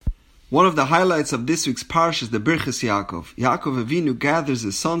One of the highlights of this week's parsha is the Birchas Yaakov. Yaakov Avinu gathers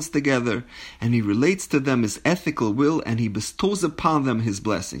his sons together and he relates to them his ethical will and he bestows upon them his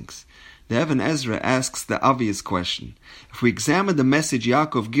blessings. The Even Ezra asks the obvious question. If we examine the message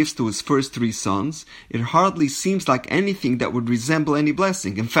Yaakov gives to his first three sons, it hardly seems like anything that would resemble any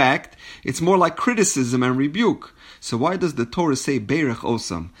blessing. In fact, it's more like criticism and rebuke. So why does the Torah say Beirach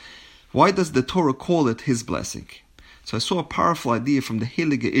Osam? Why does the Torah call it his blessing? So I saw a powerful idea from the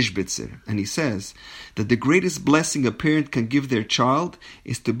Heilige Ishbitzer, and he says that the greatest blessing a parent can give their child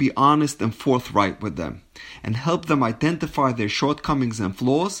is to be honest and forthright with them, and help them identify their shortcomings and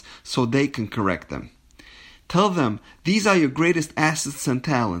flaws so they can correct them. Tell them, these are your greatest assets and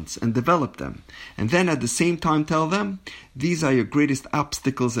talents, and develop them. And then at the same time tell them, these are your greatest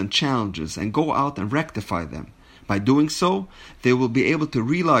obstacles and challenges, and go out and rectify them. By doing so, they will be able to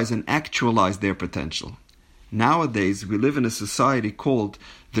realize and actualize their potential. Nowadays, we live in a society called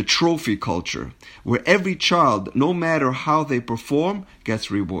the trophy culture, where every child, no matter how they perform, gets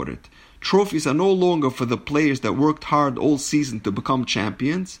rewarded. Trophies are no longer for the players that worked hard all season to become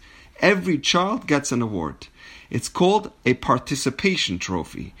champions. Every child gets an award. It's called a participation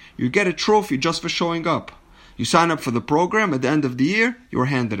trophy. You get a trophy just for showing up. You sign up for the program, at the end of the year, you're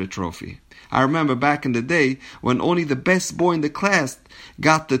handed a trophy. I remember back in the day when only the best boy in the class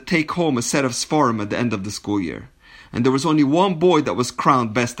got to take home a set of Sforim at the end of the school year. And there was only one boy that was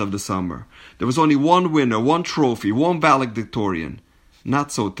crowned best of the summer. There was only one winner, one trophy, one valedictorian.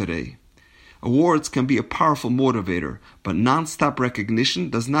 Not so today. Awards can be a powerful motivator, but non-stop recognition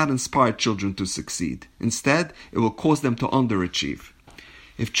does not inspire children to succeed. Instead, it will cause them to underachieve.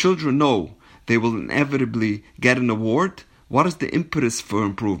 If children know they will inevitably get an award, what is the impetus for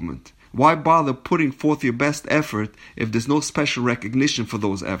improvement? Why bother putting forth your best effort if there's no special recognition for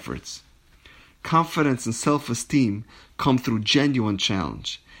those efforts? Confidence and self-esteem come through genuine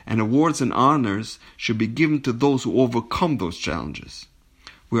challenge, and awards and honors should be given to those who overcome those challenges.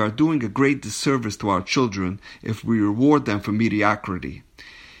 We are doing a great disservice to our children if we reward them for mediocrity.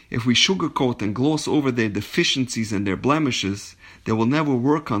 If we sugarcoat and gloss over their deficiencies and their blemishes, they will never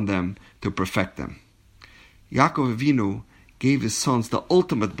work on them to perfect them. Yaakov Avinu gave his sons the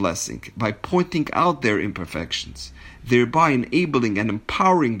ultimate blessing by pointing out their imperfections, thereby enabling and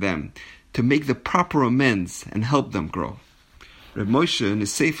empowering them to make the proper amends and help them grow. Reb Moshe in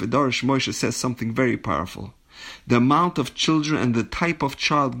his Sefer Darash Moshe says something very powerful. The amount of children and the type of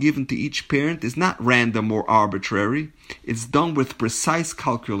child given to each parent is not random or arbitrary. It's done with precise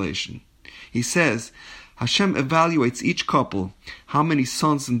calculation. He says, Hashem evaluates each couple, how many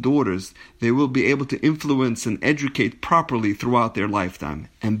sons and daughters they will be able to influence and educate properly throughout their lifetime.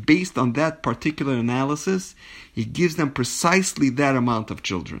 And based on that particular analysis, He gives them precisely that amount of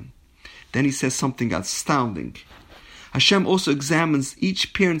children. Then He says something astounding. Hashem also examines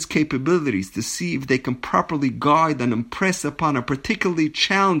each parent's capabilities to see if they can properly guide and impress upon a particularly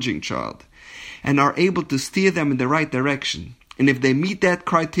challenging child and are able to steer them in the right direction. And if they meet that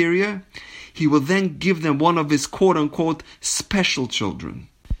criteria, He will then give them one of His quote-unquote special children.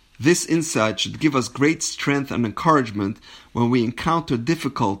 This insight should give us great strength and encouragement when we encounter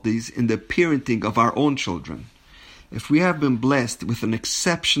difficulties in the parenting of our own children. If we have been blessed with an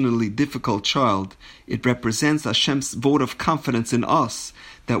exceptionally difficult child, it represents Hashem's vote of confidence in us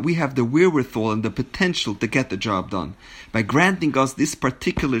that we have the wherewithal and the potential to get the job done. By granting us this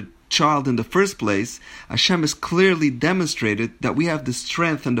particular child in the first place, Hashem has clearly demonstrated that we have the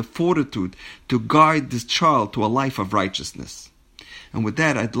strength and the fortitude to guide this child to a life of righteousness. And with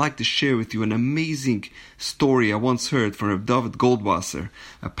that, I'd like to share with you an amazing story I once heard from Reb David Goldwasser,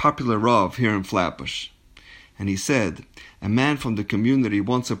 a popular Rav here in Flatbush. And he said, a man from the community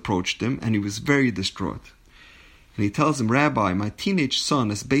once approached him and he was very distraught. And he tells him, Rabbi, my teenage son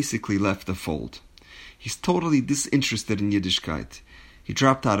has basically left the fold. He's totally disinterested in Yiddishkeit. He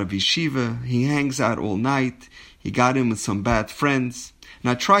dropped out of yeshiva, he hangs out all night, he got in with some bad friends, and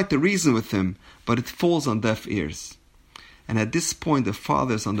I tried to reason with him, but it falls on deaf ears. And at this point the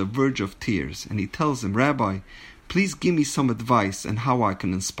father is on the verge of tears, and he tells him, Rabbi, please give me some advice on how I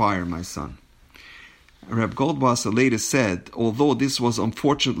can inspire my son. Reb Goldwasser later said, although this was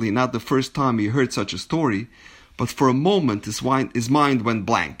unfortunately not the first time he heard such a story, but for a moment his mind went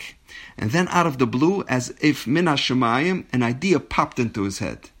blank. And then out of the blue, as if min hashamayim, an idea popped into his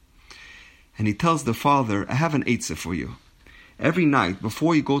head. And he tells the father, I have an eitzah for you. Every night,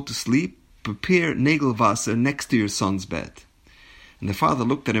 before you go to sleep, prepare Nagelwasser next to your son's bed. And the father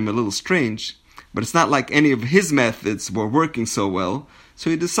looked at him a little strange, but it's not like any of his methods were working so well,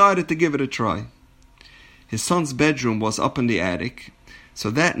 so he decided to give it a try. His son's bedroom was up in the attic, so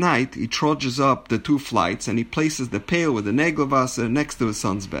that night he trudges up the 2 flights and he places the pail with the Nagelwasser next to his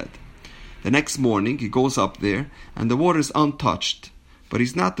son's bed. The next morning he goes up there and the water is untouched. But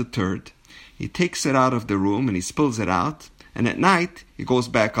he's not deterred. He takes it out of the room and he spills it out. And at night he goes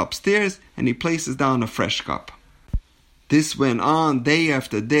back upstairs and he places down a fresh cup. This went on day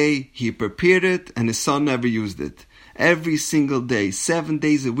after day. He prepared it and his son never used it. Every single day, 7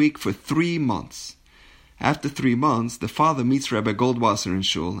 days a week for 3 months. After 3 months, the father meets Rabbi Goldwasser in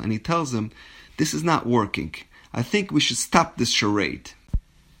shul and he tells him, "This is not working. I think we should stop this charade."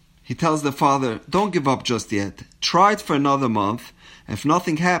 He tells the father, "Don't give up just yet. Try it for another month. If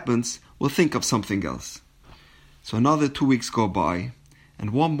nothing happens, we'll think of something else." So another 2 weeks go by,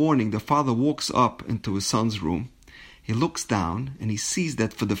 and one morning the father walks up into his son's room. He looks down and he sees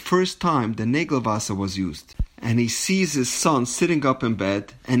that for the first time the Negelwasser was used. And he sees his son sitting up in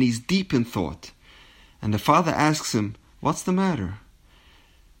bed and he's deep in thought. And the father asks him, "What's the matter?"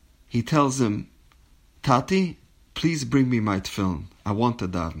 He tells him, "Tati, please bring me my tefillin. I want to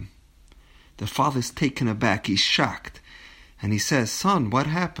daven." The father's taken aback. He's shocked. And he says, "Son, what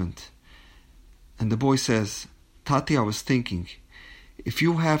happened?" And the boy says, "Tati, I was thinking, if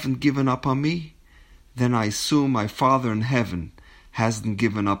you haven't given up on me, then I assume my Father in heaven hasn't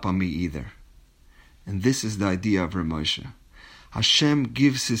given up on me either." And this is the idea of Rav Moshe. Hashem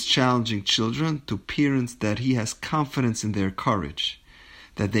gives his challenging children to parents that he has confidence in their courage,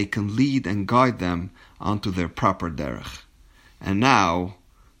 that they can lead and guide them onto their proper derech. And now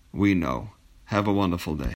we know. Have a wonderful day.